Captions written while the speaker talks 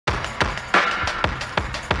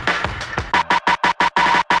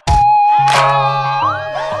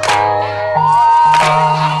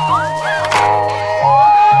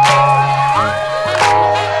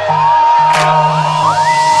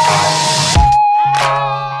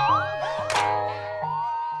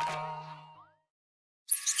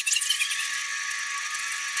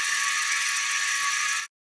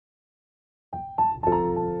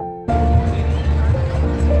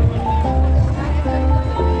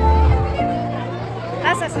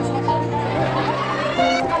Hi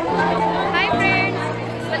friends,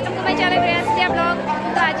 welcome to my channel Reyes Dia Vlog.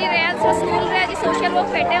 तो आज रेयाज स्कूल रे आज सोशल वर्क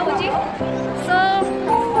फेटे होची सो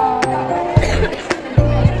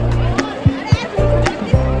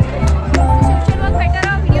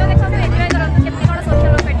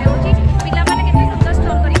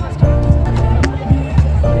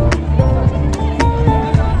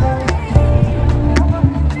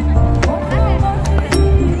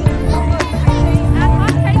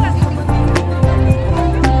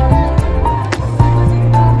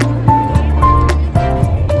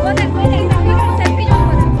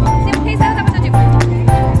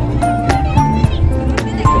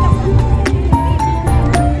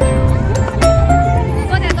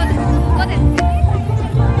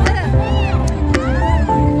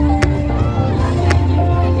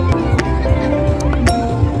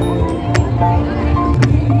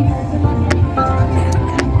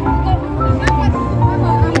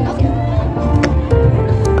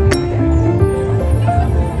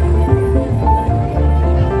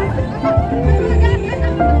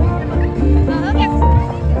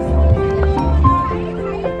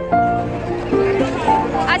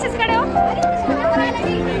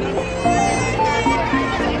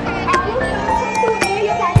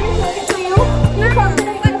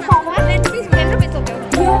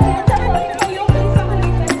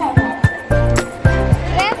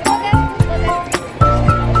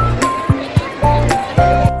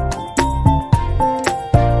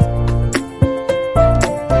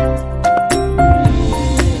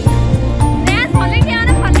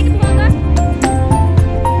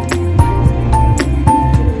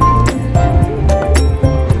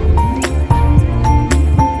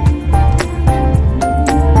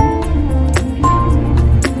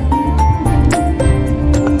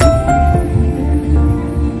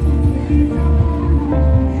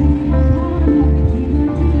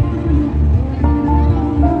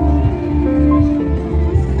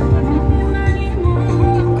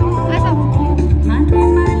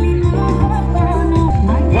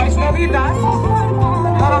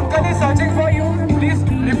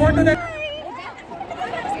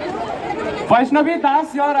Vaishnavi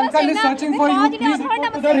Das, your uncle is searching for you. Please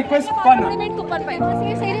report to the request corner.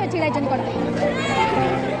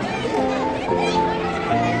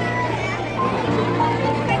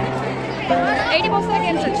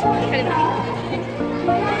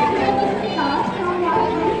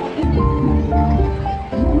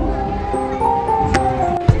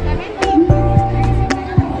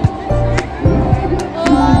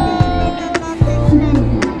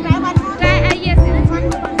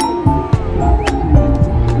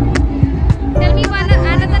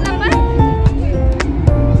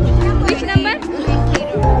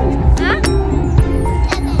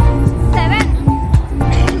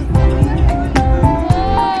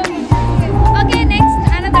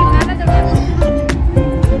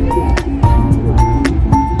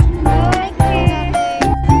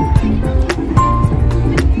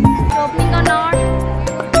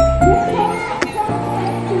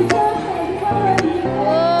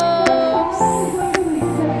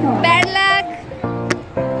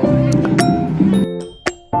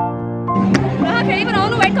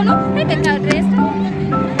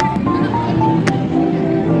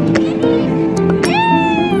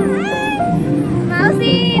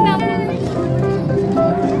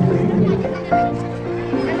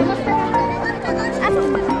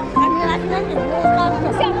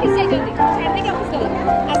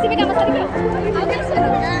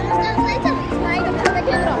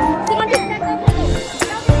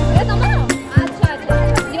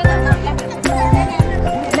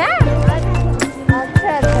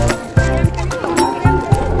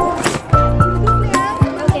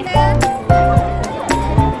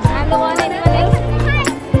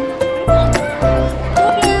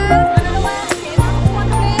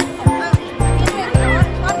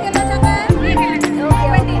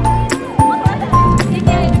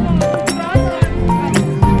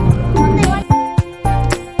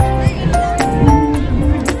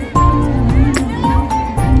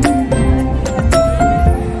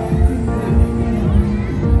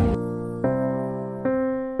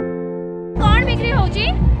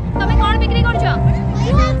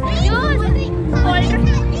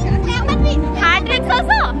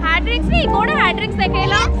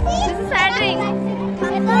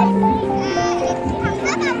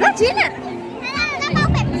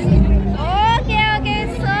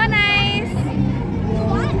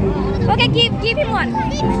 Okay, give him one.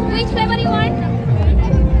 Which flavor you want?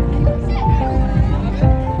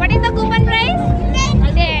 What is the coupon price? 10.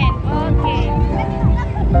 Okay.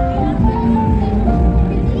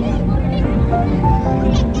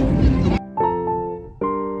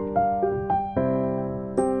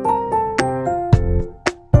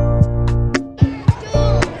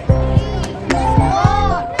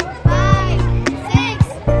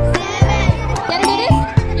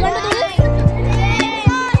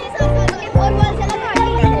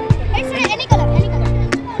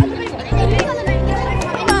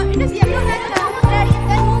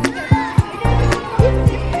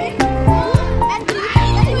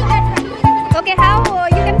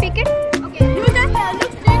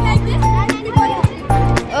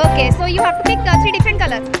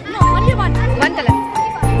 color. No, only one. One color.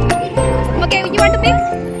 Okay, you want to pick?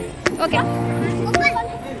 Okay.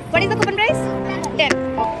 What is the coupon price? 10.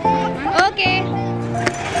 Okay.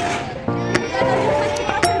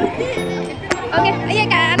 Okay.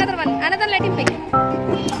 Yeah, another one. Another, let him pick.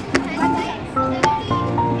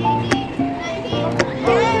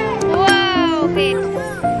 Wow, great.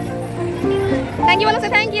 Thank you, Valasa.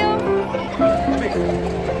 Thank you.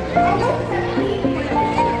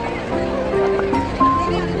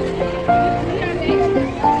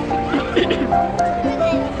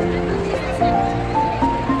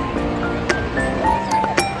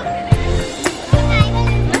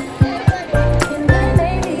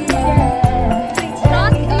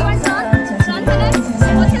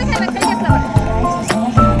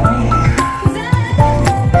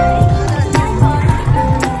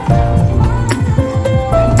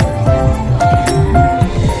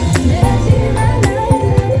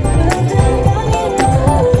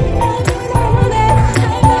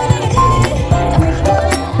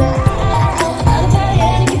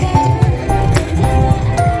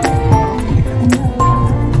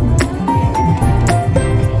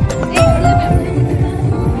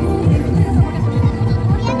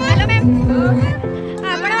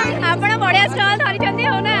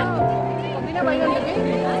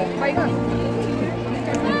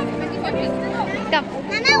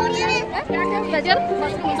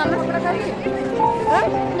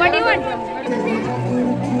 What do you want?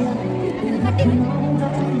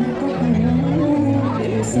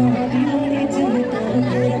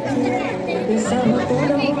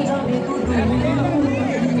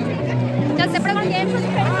 Just separate one game.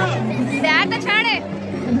 That the chad hai.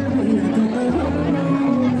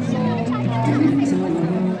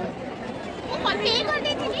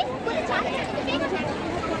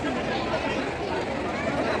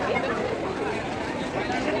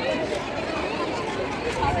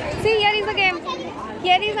 See, here is the game.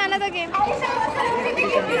 Here is another game. Is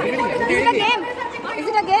it a game? Is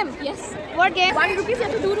it a game? Yes. What game? 1 rupees या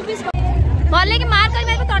तो 2 rupees. बोले कि मार कर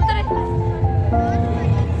मेरे को तोड़ते रहे.